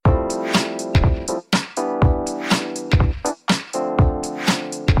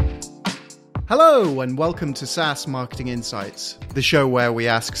Hello and welcome to SaaS Marketing Insights, the show where we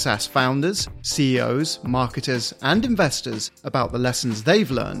ask SaaS founders, CEOs, marketers, and investors about the lessons they've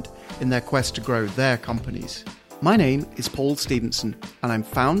learned in their quest to grow their companies. My name is Paul Stevenson, and I'm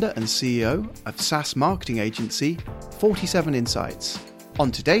founder and CEO of SaaS marketing agency 47 Insights. On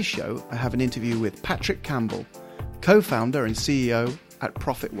today's show, I have an interview with Patrick Campbell, co-founder and CEO at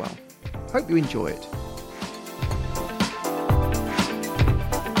Profitwell. Hope you enjoy it.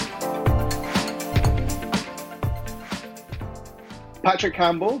 Patrick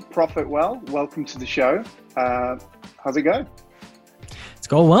Campbell, Profitwell, welcome to the show. How's it going? It's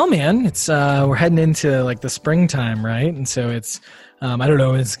going well, man. It's we're heading into like the springtime, right? And so it's I don't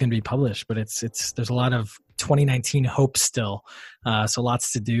know when it's going to be published, but it's there's a lot of 2019 hope still. So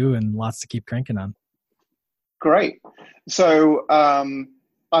lots to do and lots to keep cranking on. Great. So I've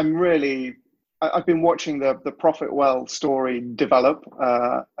been watching the Profitwell story develop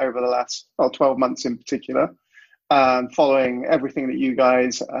over the last 12 months in particular. Following everything that you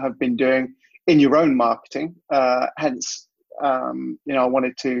guys have been doing in your own marketing. Hence, I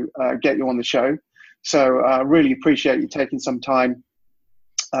wanted to get you on the show. So really appreciate you taking some time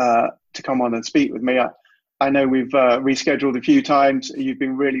to come on and speak with me. I know we've rescheduled a few times. You've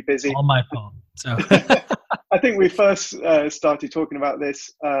been really busy. All my fault. So I think we first started talking about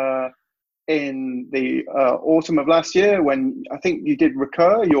this in the autumn of last year when I think you did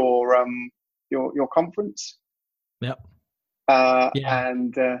Recur, your conference. Yep.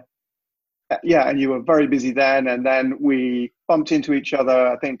 And you were very busy then. And then we bumped into each other,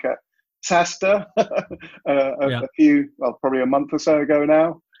 I think, at SaaStr probably a month or so ago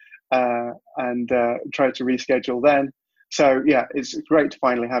now, and tried to reschedule then. So, yeah, it's great to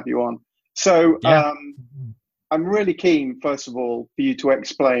finally have you on. So I'm really keen, first of all, for you to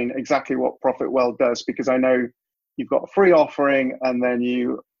explain exactly what Profitwell does, because I know you've got a free offering and then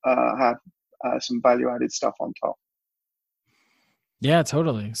you have some value-added stuff on top. Yeah,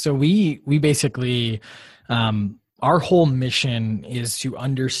 totally. So we basically, our whole mission is to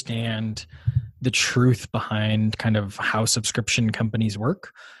understand the truth behind kind of how subscription companies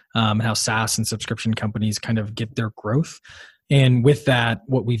work, and how SaaS and subscription companies kind of get their growth. And with that,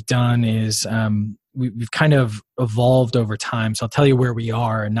 what we've done is we've kind of evolved over time. So I'll tell you where we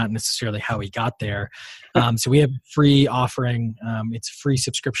are and not necessarily how we got there. So we have a free offering. It's free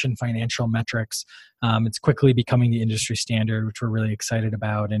subscription financial metrics. It's quickly becoming the industry standard, which we're really excited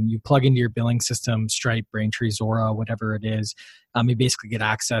about. And you plug into your billing system, Stripe, Braintree, Zuora, whatever it is. You basically get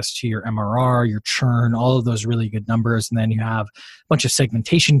access to your MRR, your churn, all of those really good numbers. And then you have a bunch of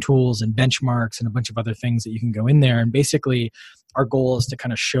segmentation tools and benchmarks and a bunch of other things that you can go in there. And basically, our goal is to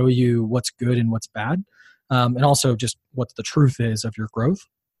kind of show you what's good and what's bad, and also just what the truth is of your growth.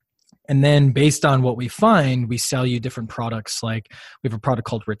 And then based on what we find, we sell you different products. Like we have a product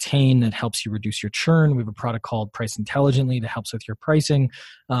called Retain that helps you reduce your churn. We have a product called Price Intelligently that helps with your pricing.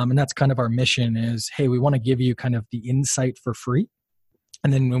 And that's kind of our mission is, hey, we want to give you kind of the insight for free.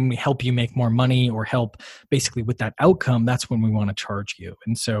 And then when we help you make more money or help basically with that outcome, that's when we want to charge you.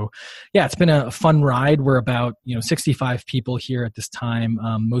 And so, yeah, it's been a fun ride. We're about 65 people here at this time,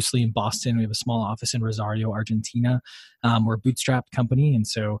 mostly in Boston. We have a small office in Rosario, Argentina. We're a bootstrapped company. And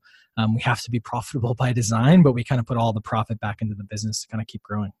so we have to be profitable by design, but we kind of put all the profit back into the business to kind of keep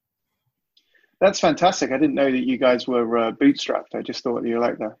growing. That's fantastic. I didn't know that you guys were bootstrapped. I just thought you were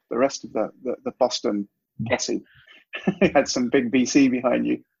like the rest of the Boston posse. You had some big VC behind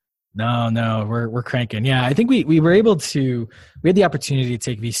you. No, we're cranking. Yeah, I think we were able to. We had the opportunity to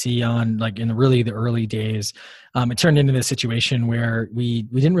take VC on like in really the early days. It turned into this situation where we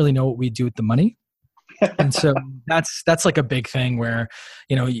didn't really know what we'd do with the money. And so that's like a big thing where,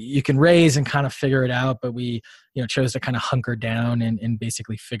 you can raise and kind of figure it out, but we, chose to kind of hunker down and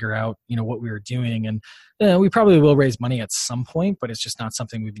basically figure out, what we were doing. And we probably will raise money at some point, but it's just not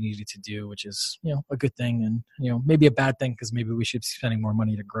something we've needed to do, which is, a good thing. And, maybe a bad thing because maybe we should be spending more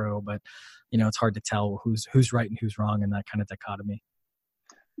money to grow, but, it's hard to tell who's right and who's wrong in that kind of dichotomy.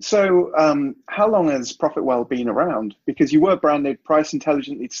 So how long has Profitwell been around? Because you were branded Price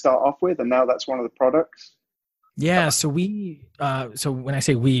Intelligently to start off with, and now that's one of the products. Yeah, so so when I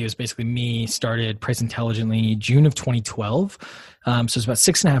say we, it was basically me, started Price Intelligently June of 2012. So it's about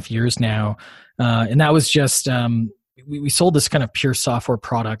 6.5 years now. And that was just, we sold this kind of pure software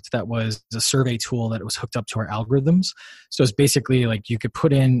product that was a survey tool that was hooked up to our algorithms. So it's basically like you could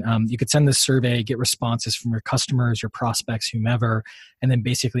put in, you could send this survey, get responses from your customers, your prospects, whomever, and then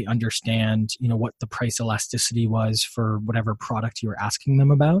basically understand, what the price elasticity was for whatever product you were asking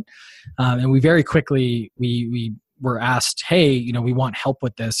them about. And we very quickly, we were asked, hey, we want help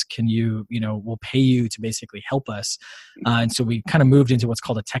with this. Can you, we'll pay you to basically help us. And so we kind of moved into what's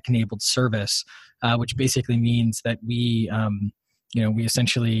called a tech-enabled service, which basically means that we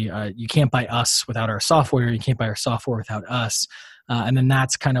essentially, you can't buy us without our software. You can't buy our software without us. And then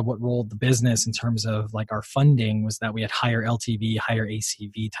that's kind of what rolled the business in terms of like our funding, was that we had higher LTV, higher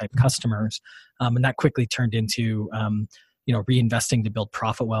ACV type customers. And that quickly turned into, reinvesting to build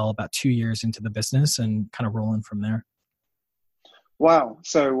ProfitWell about 2 years into the business and kind of rolling from there. Wow.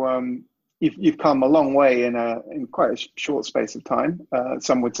 So you've come a long way in quite a short space of time.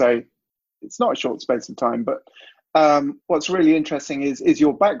 Some would say it's not a short space of time, but what's really interesting is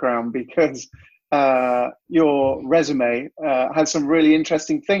your background, because your resume has some really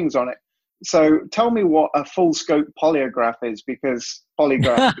interesting things on it. So tell me what a full scope polygraph is, because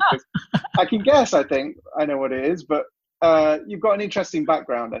I can guess, I think I know what it is, but you've got an interesting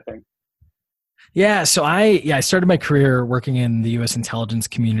background, I think. Yeah, so I started my career working in the U.S. intelligence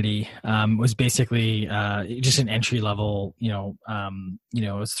community. Was basically just an entry level, it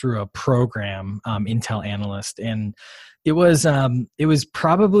was through a program, Intel analyst, and it was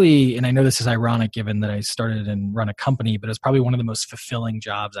probably, and I know this is ironic given that I started and run a company, but it was probably one of the most fulfilling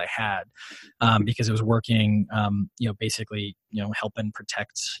jobs I had, because it was working, basically, helping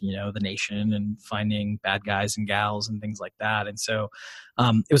protect, the nation and finding bad guys and gals and things like that. And so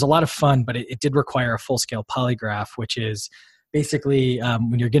it was a lot of fun, but it did require a full scale polygraph, which is basically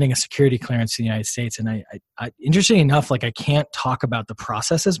when you're getting a security clearance in the United States. And I interestingly enough, like I can't talk about the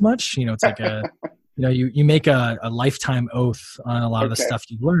process as much. It's like a you make a lifetime oath on a lot of the stuff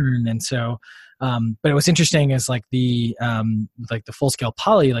you learn. And so, but what's interesting is like the full scale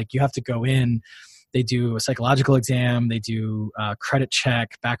poly, like you have to go in, they do a psychological exam, they do credit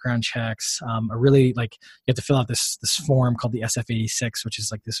check, background checks, you have to fill out this form called the SF-86, which is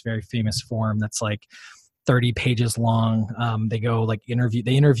like this very famous form that's like 30 pages long. They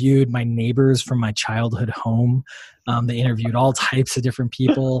interviewed my neighbors from my childhood home. They interviewed all types of different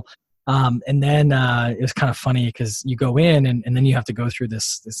people. And then it was kind of funny because you go in and then you have to go through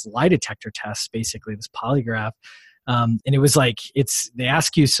this lie detector test, basically this polygraph. And it was like, they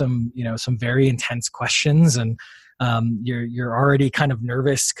ask you some very intense questions, and you're already kind of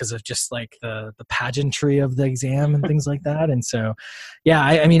nervous because of just like the pageantry of the exam and things like that. And so, yeah,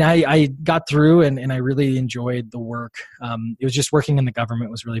 I got through and I really enjoyed the work. It was just working in the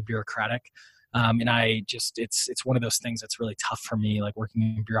government was really bureaucratic. And it's one of those things that's really tough for me, like working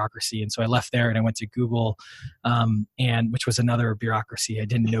in bureaucracy. And so I left there and I went to Google, and which was another bureaucracy. I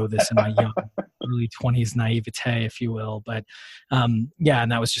didn't know this in my young early 20s naivete, if you will. But and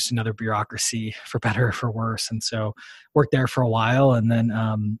that was just another bureaucracy, for better or for worse. And so worked there for a while, and then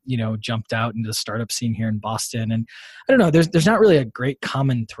jumped out into the startup scene here in Boston. And I don't know, there's not really a great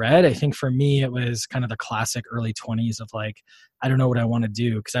common thread. I think for me it was kind of the classic early 20s of like, I don't know what I want to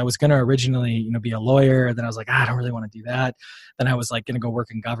do, because I was going to originally, be a lawyer. Then I was like, I don't really want to do that. Then I was like going to go work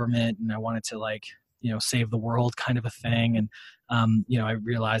in government, and I wanted to like, save the world kind of a thing. And, I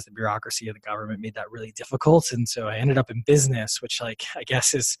realized the bureaucracy of the government made that really difficult. And so I ended up in business, which like, I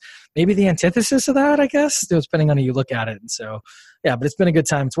guess is maybe the antithesis of that, I guess, depending on how you look at it. And so, yeah, but it's been a good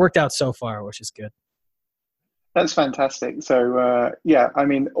time. It's worked out so far, which is good. That's fantastic. So,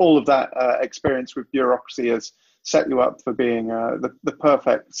 all of that experience with bureaucracy has set you up for being the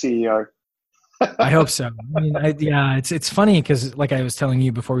perfect CEO. I hope so. It's funny because like I was telling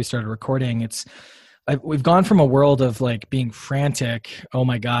you before we started recording, we've gone from a world of like being frantic, oh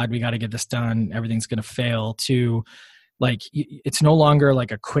my God, we got to get this done, everything's going to fail, to like, it's no longer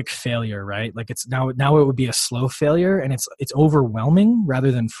like a quick failure, right? Like it's now it would be a slow failure, and it's overwhelming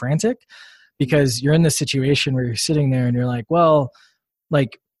rather than frantic, because you're in this situation where you're sitting there and you're like, well,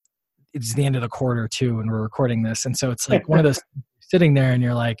 like it's the end of the quarter too, and we're recording this. And so it's like one of those sitting there and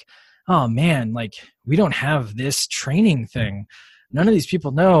you're like, oh man, like we don't have this training thing. None of these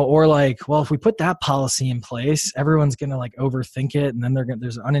people know. Or like, well, if we put that policy in place, everyone's going to like overthink it. And then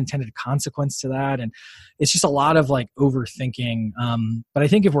there's an unintended consequence to that. And it's just a lot of like overthinking. But I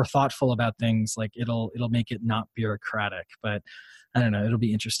think if we're thoughtful about things, like it'll make it not bureaucratic. But I don't know, it'll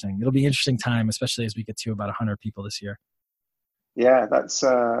be interesting. It'll be an interesting time, especially as we get to about 100 people this year. Yeah, that's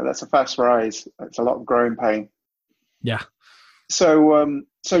a fast rise. It's a lot of growing pain. Yeah. So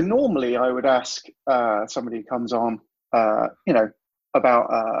normally I would ask somebody who comes on,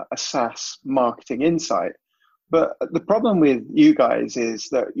 about a SaaS marketing insight. But the problem with you guys is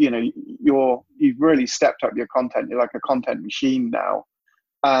that, you've really stepped up your content. You're like a content machine now.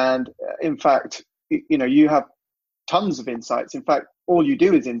 And in fact, you have tons of insights. In fact, all you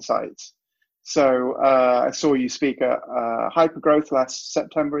do is insights. So I saw you speak at Hypergrowth last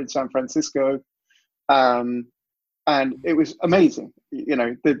September in San Francisco. and it was amazing.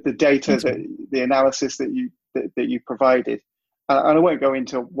 The data, the analysis that you provided. And I won't go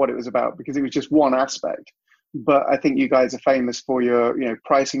into what it was about because it was just one aspect. But I think you guys are famous for your,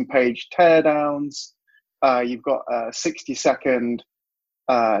 pricing page teardowns. You've got a 60-second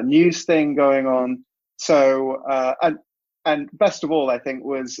news thing going on. So, and best of all, I think,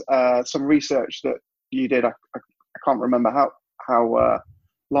 was some research that you did. I can't remember how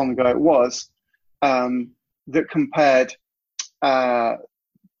long ago it was, that compared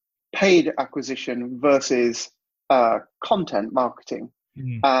paid acquisition versus content marketing.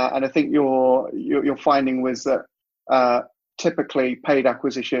 And I think your finding was that typically paid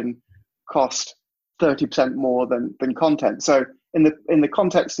acquisition cost 30% more than content. So in the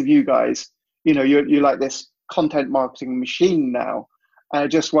context of you guys, you're like this content marketing machine now. And I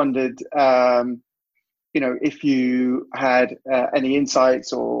just wondered, if you had any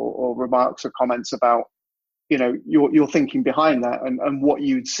insights or remarks or comments about, your thinking behind that and what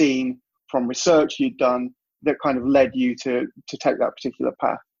you'd seen from research you'd done that kind of led you to take that particular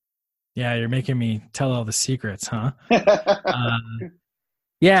path. Yeah, you're making me tell all the secrets, huh?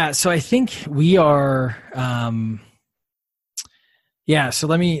 Yeah, so I think we are. So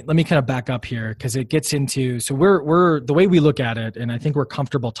let me kind of back up here because it gets into. So we're the way we look at it, and I think we're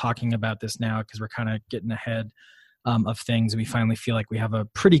comfortable talking about this now because we're kind of getting ahead of things. We finally feel like we have a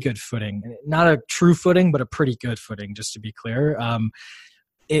pretty good footing, not a true footing, but a pretty good footing. Just to be clear,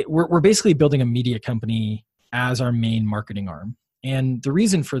 we're basically building a media company as our main marketing arm. And the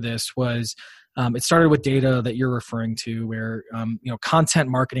reason for this was it started with data that you're referring to where, content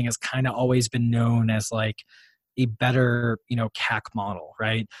marketing has kind of always been known as like a better, CAC model,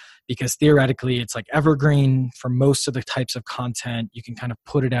 right? Because theoretically it's like evergreen for most of the types of content. You can kind of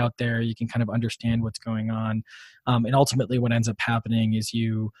put it out there. You can kind of understand what's going on. And ultimately what ends up happening is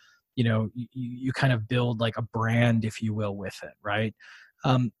you kind of build like a brand, if you will, with it, right?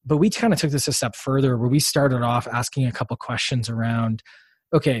 But we kind of took this a step further where we started off asking a couple questions around,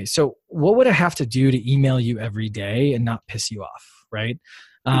 okay, so what would I have to do to email you every day and not piss you off, right?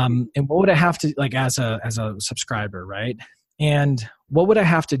 And what would I have to, like, as a subscriber, right? And what would I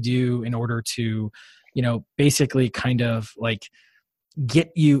have to do in order to, basically kind of like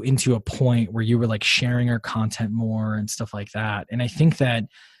get you into a point where you were like sharing our content more and stuff like that. And I think that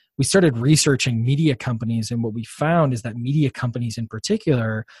we started researching media companies, and what we found is that media companies in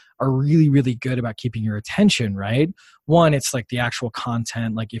particular are really, really good about keeping your attention, right? One, it's like the actual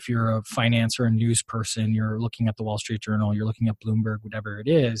content. Like if you're a finance or a news person, you're looking at the Wall Street Journal, you're looking at Bloomberg, whatever it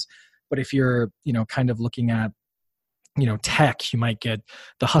is. But if you're, kind of looking at, tech, you might get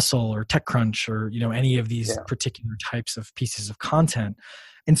The Hustle or TechCrunch or, any of these particular types of pieces of content.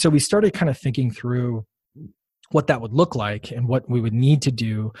 And so we started kind of thinking through what that would look like and what we would need to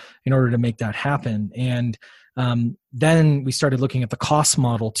do in order to make that happen. And then we started looking at the cost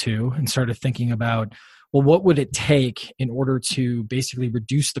model too and started thinking about, well, what would it take in order to basically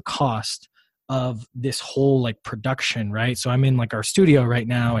reduce the cost of this whole like production, right? So I'm in like our studio right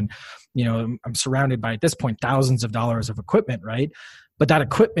now and, I'm surrounded by, at this point, thousands of dollars of equipment, right? But that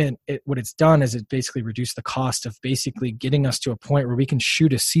equipment, what it's done is it basically reduced the cost of basically getting us to a point where we can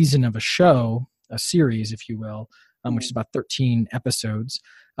shoot a season of a show, a series, if you will, which is about 13 episodes.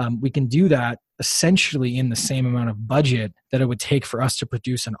 We can do that essentially in the same amount of budget that it would take for us to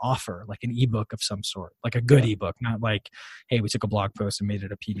produce an offer, like an ebook of some sort, like a good ebook, not like, hey, we took a blog post and made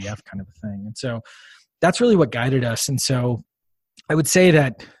it a PDF kind of a thing. And so that's really what guided us. And so I would say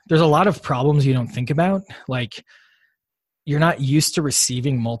that there's a lot of problems you don't think about. Like, you're not used to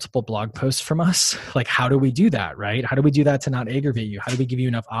receiving multiple blog posts from us. Like, how do we do that, right? How do we do that to not aggravate you? How do we give you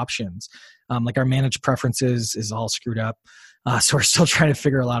enough options? Like our managed preferences is all screwed up. So we're still trying to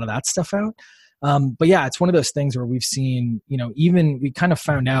figure a lot of that stuff out. But yeah, it's one of those things where we've seen, even we kind of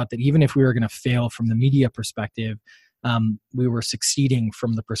found out that even if we were going to fail from the media perspective, we were succeeding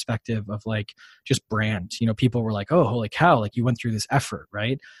from the perspective of like just brand. People were like, oh, holy cow, like you went through this effort,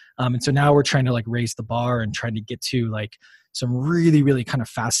 right? And so now we're trying to like raise the bar and trying to get to like some really, really kind of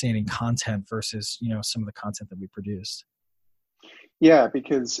fascinating content versus, some of the content that we produced. Yeah,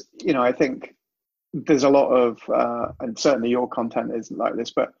 because, I think there's a lot of, and certainly your content isn't like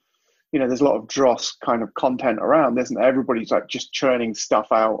this, but, there's a lot of dross kind of content around, isn't there? Everybody's like just churning stuff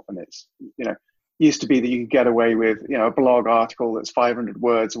out, and it's, used to be that you could get away with, a blog article that's 500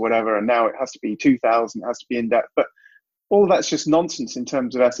 words or whatever, and now it has to be 2,000, it has to be in depth. But all of that's just nonsense in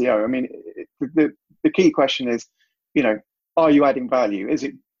terms of SEO. I mean, the key question is, are you adding value? Is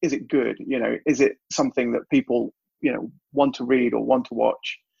it good? Is it something that people, want to read or want to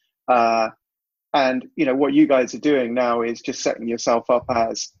watch? And, what you guys are doing now is just setting yourself up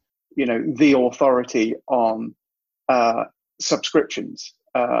as, the authority on subscriptions,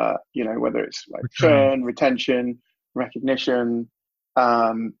 whether it's like churn, retention, recognition,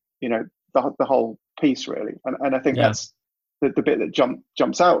 the whole piece really. And I think that's the bit that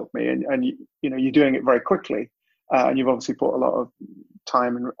jumps out at me, and you're doing it very quickly, and you've obviously put a lot of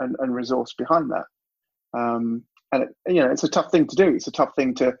time and resource behind that. And it's a tough thing to do. It's a tough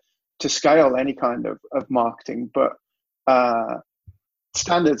thing to scale any kind of marketing, but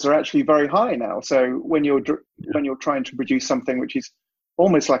standards are actually very high now. So when you're trying to produce something which is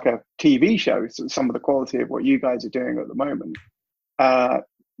almost like a TV show, so some of the quality of what you guys are doing at the moment,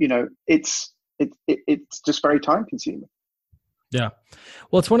 it's just very time consuming. Yeah.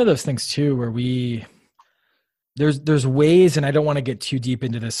 Well, it's one of those things too, where there's ways, and I don't want to get too deep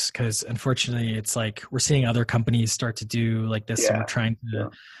into this because unfortunately it's like we're seeing other companies start to do like this. And we're trying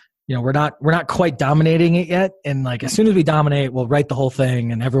to, we're not quite dominating it yet. And like, as soon as we dominate, we'll write the whole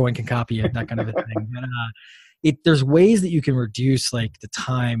thing and everyone can copy it, that kind of a thing. But, there's ways that you can reduce like the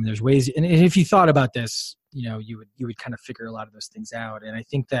time. There's ways, and if you thought about this, you would kind of figure a lot of those things out. And I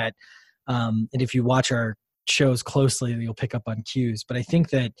think that, and if you watch our shows closely, you'll pick up on cues. But I think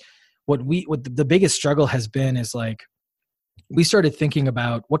that what the biggest struggle has been is like, we started thinking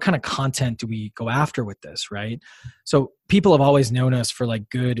about what kind of content do we go after with this, right? So people have always known us for like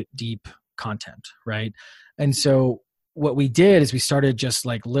good, deep content, right? And so what we did is we started just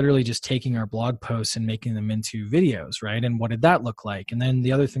like literally just taking our blog posts and making them into videos, right? And what did that look like? And then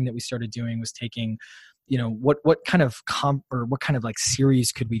the other thing that we started doing was taking, what kind of what kind of like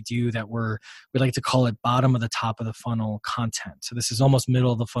series could we do that we like to call it bottom of the top of the funnel content. So this is almost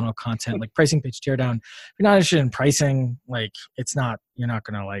middle of the funnel content, like pricing page teardown. If you're not interested in pricing, like you're not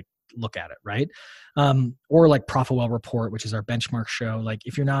going to like look at it, right? Or like ProfitWell Report, which is our benchmark show. Like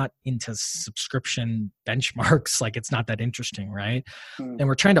if you're not into subscription benchmarks, like it's not that interesting, right? And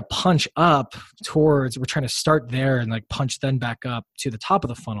we're trying to punch up we're trying to start there and like punch then back up to the top of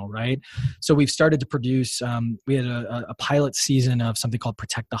the funnel, right? So we've started to produce, we had a pilot season of something called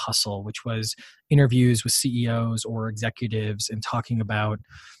Protect the Hustle, which was interviews with CEOs or executives and talking about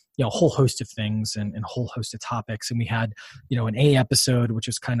a whole host of things and a whole host of topics. And we had, an A episode, which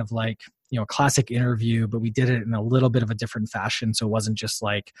was kind of like, a classic interview, but we did it in a little bit of a different fashion. So it wasn't just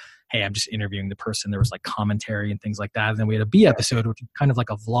like, hey, I'm just interviewing the person. There was like commentary and things like that. And then we had a B episode, which was kind of like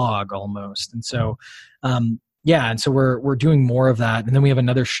a vlog almost. And so, and so we're doing more of that. And then we have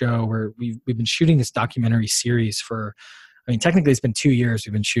another show where we've been shooting this documentary series for, technically it's been 2 years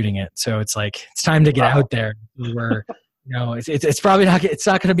we've been shooting it. So it's like, it's time to get out there. We're, it's probably not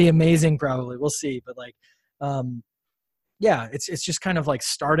going to be amazing. Probably we'll see, but like, it's just kind of like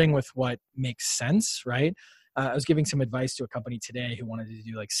starting with what makes sense. Right. I was giving some advice to a company today who wanted to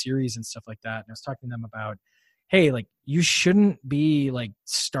do like series and stuff like that. And I was talking to them about, hey, like you shouldn't be like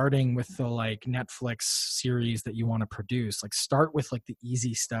starting with the like Netflix series that you want to produce. Like start with like the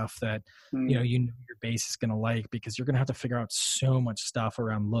easy stuff that, your base is going to like, because you're going to have to figure out so much stuff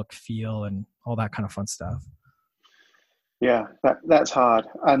around look, feel, and all that kind of fun stuff. Yeah, that's hard.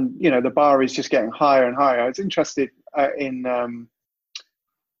 And, the bar is just getting higher and higher. I was interested in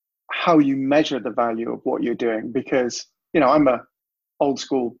how you measure the value of what you're doing, because, I'm a old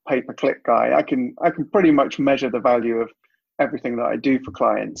school pay-per-click guy. I can pretty much measure the value of everything that I do for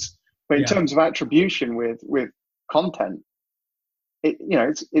clients. But in terms of attribution with content,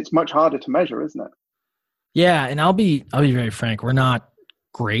 it's much harder to measure, isn't it? Yeah. And I'll be very frank. We're not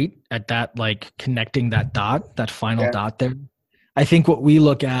great at that, like connecting that final dot there. I think what we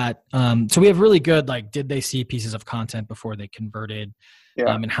look at, so we have really good, like, did they see pieces of content before they converted,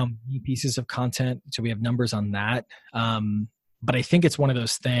 and how many pieces of content. So we have numbers on that. But I think it's one of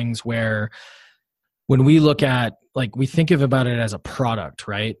those things where when we look at, like, we think about it as a product,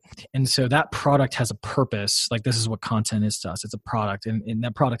 right? And so that product has a purpose. Like, this is what content is to us. It's a product, and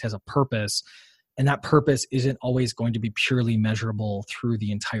that product has a purpose. And that purpose isn't always going to be purely measurable through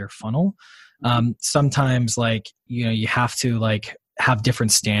the entire funnel. Sometimes, like, you have to like have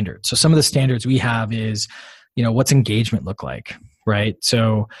different standards. So some of the standards we have is, what's engagement look like, right?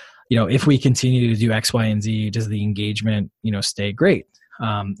 So, if we continue to do X, Y, and Z, does the engagement, stay great?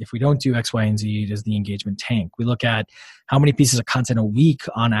 If we don't do X, Y, and Z, does the engagement tank? We look at how many pieces of content a week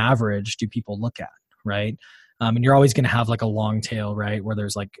on average do people look at, right? And you're always going to have like a long tail, right? Where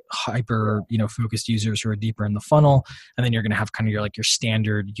there's like hyper, focused users who are deeper in the funnel. And then you're going to have kind of your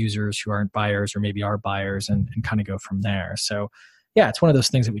standard users who aren't buyers or maybe are buyers, and kind of go from there. So yeah, it's one of those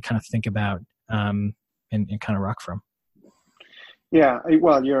things that we kind of think about and kind of rock from. Yeah.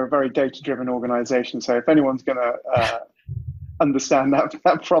 Well, you're a very data-driven organization. So if anyone's going to understand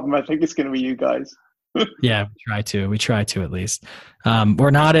that problem, I think it's going to be you guys. Yeah, we try to at least.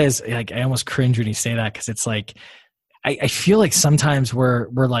 We're not as, like, I almost cringe when you say that, because it's like, I feel like sometimes we're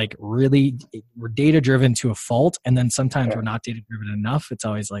data driven to a fault, and then sometimes we're not data driven enough. It's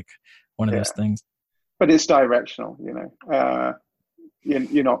always like one of those things. But it's directional,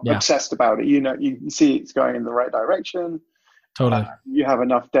 You're not obsessed about it. You see it's going in the right direction. Totally. You have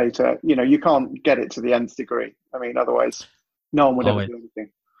enough data. You can't get it to the nth degree. I mean, otherwise, no one would ever do anything.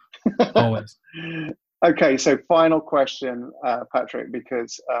 Always. Okay, so final question, Patrick,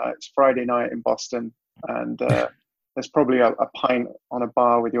 because it's Friday night in Boston, and there's probably a pint on a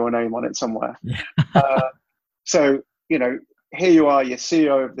bar with your name on it somewhere. So, here you are, you're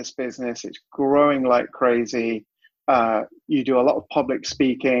CEO of this business. It's growing like crazy. You do a lot of public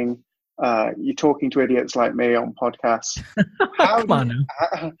speaking. You're talking to idiots like me on podcasts.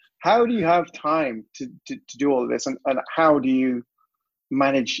 How do you have time to do all of this, and how do you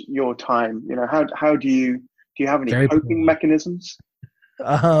manage your time? How do you have any coping mechanisms?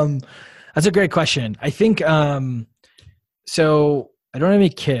 That's a great question. I think so I don't have any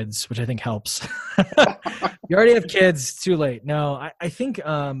kids, which I think helps. You already have kids, too late. No, I think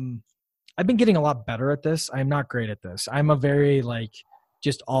I've been getting a lot better at this. I'm not great at this. I'm a very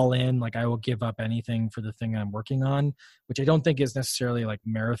just all in, I will give up anything for the thing I'm working on, which I don't think is necessarily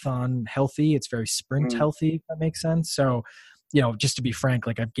marathon healthy. It's very sprint healthy, if that makes sense. So, just to be frank,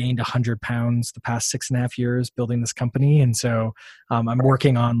 I've gained 100 pounds the past 6.5 years building this company. And so I'm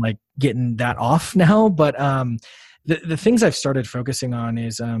working on getting that off now. But the things I've started focusing on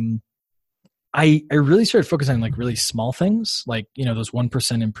is I really started focusing on really small things, those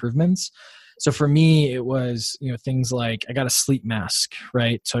 1% improvements. So for me, it was, things like I got a sleep mask,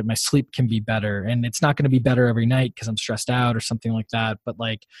 right? So my sleep can be better, and it's not going to be better every night because I'm stressed out or something like that. But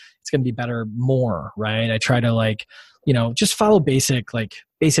it's going to be better more, right? I try to just follow basic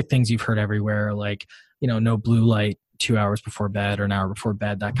things you've heard everywhere, no blue light 2 hours before bed or an hour before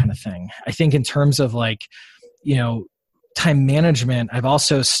bed, that kind of thing. I think in terms of time management, I've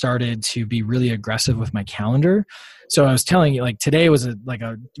also started to be really aggressive with my calendar. So I was telling you, today was a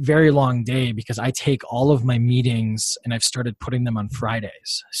very long day because I take all of my meetings and I've started putting them on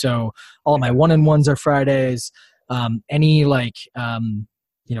Fridays. So all of my one-on-ones are Fridays. Any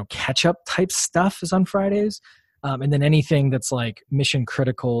catch-up type stuff is on Fridays. And then anything that's mission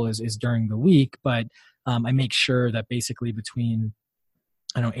critical is during the week. But I make sure that basically between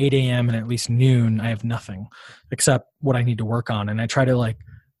 8 a.m. and at least noon, I have nothing except what I need to work on. And I try to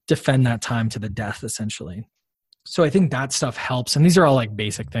defend that time to the death, essentially. So I think that stuff helps. And these are all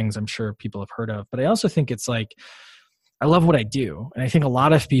basic things I'm sure people have heard of. But I also think it's I love what I do. And I think a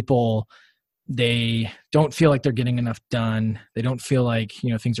lot of people, they don't feel like they're getting enough done. They don't feel like,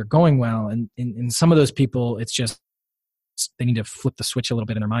 things are going well. And in some of those people, it's just, they need to flip the switch a little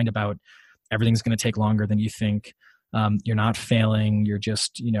bit in their mind about everything's going to take longer than you think. You're not failing. You're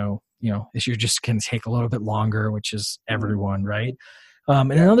just, you're just going to take a little bit longer, which is everyone, right?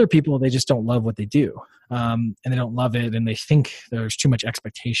 And then other people, they just don't love what they do. And they don't love it. And they think there's too much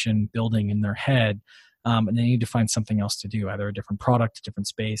expectation building in their head. And they need to find something else to do, either a different product, a different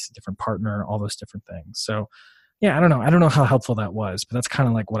space, a different partner, all those different things. So yeah, I don't know. I don't know how helpful that was, but that's kind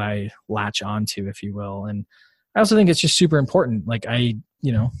of what I latch onto, if you will. And I also think it's just super important. I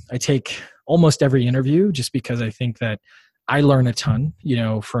take almost every interview just because I think that I learn a ton,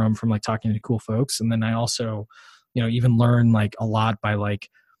 from talking to cool folks. And then I also, even learn a lot by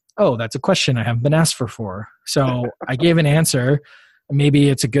oh, that's a question I haven't been asked for. So I gave an answer. Maybe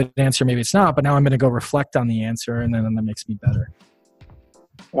it's a good answer, maybe it's not, but now I'm going to go reflect on the answer, and then that makes me better.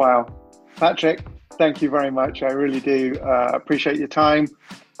 Wow. Patrick, thank you very much. I really do appreciate your time.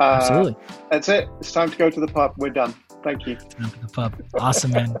 Absolutely. That's it. It's time to go to the pub. We're done. Thank you. Time for the pub.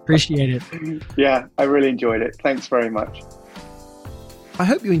 Awesome, man. Appreciate it. Yeah, I really enjoyed it. Thanks very much. I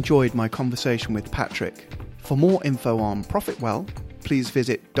hope you enjoyed my conversation with Patrick. For more info on ProfitWell, please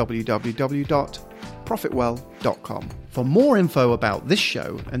visit www.profitwell.com. For more info about this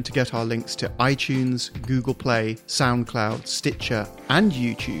show and to get our links to iTunes, Google Play, SoundCloud, Stitcher, and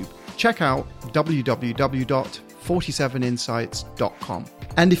YouTube, check out www.47insights.com.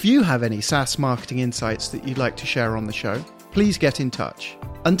 And if you have any SaaS marketing insights that you'd like to share on the show, please get in touch.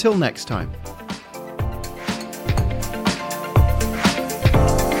 Until next time.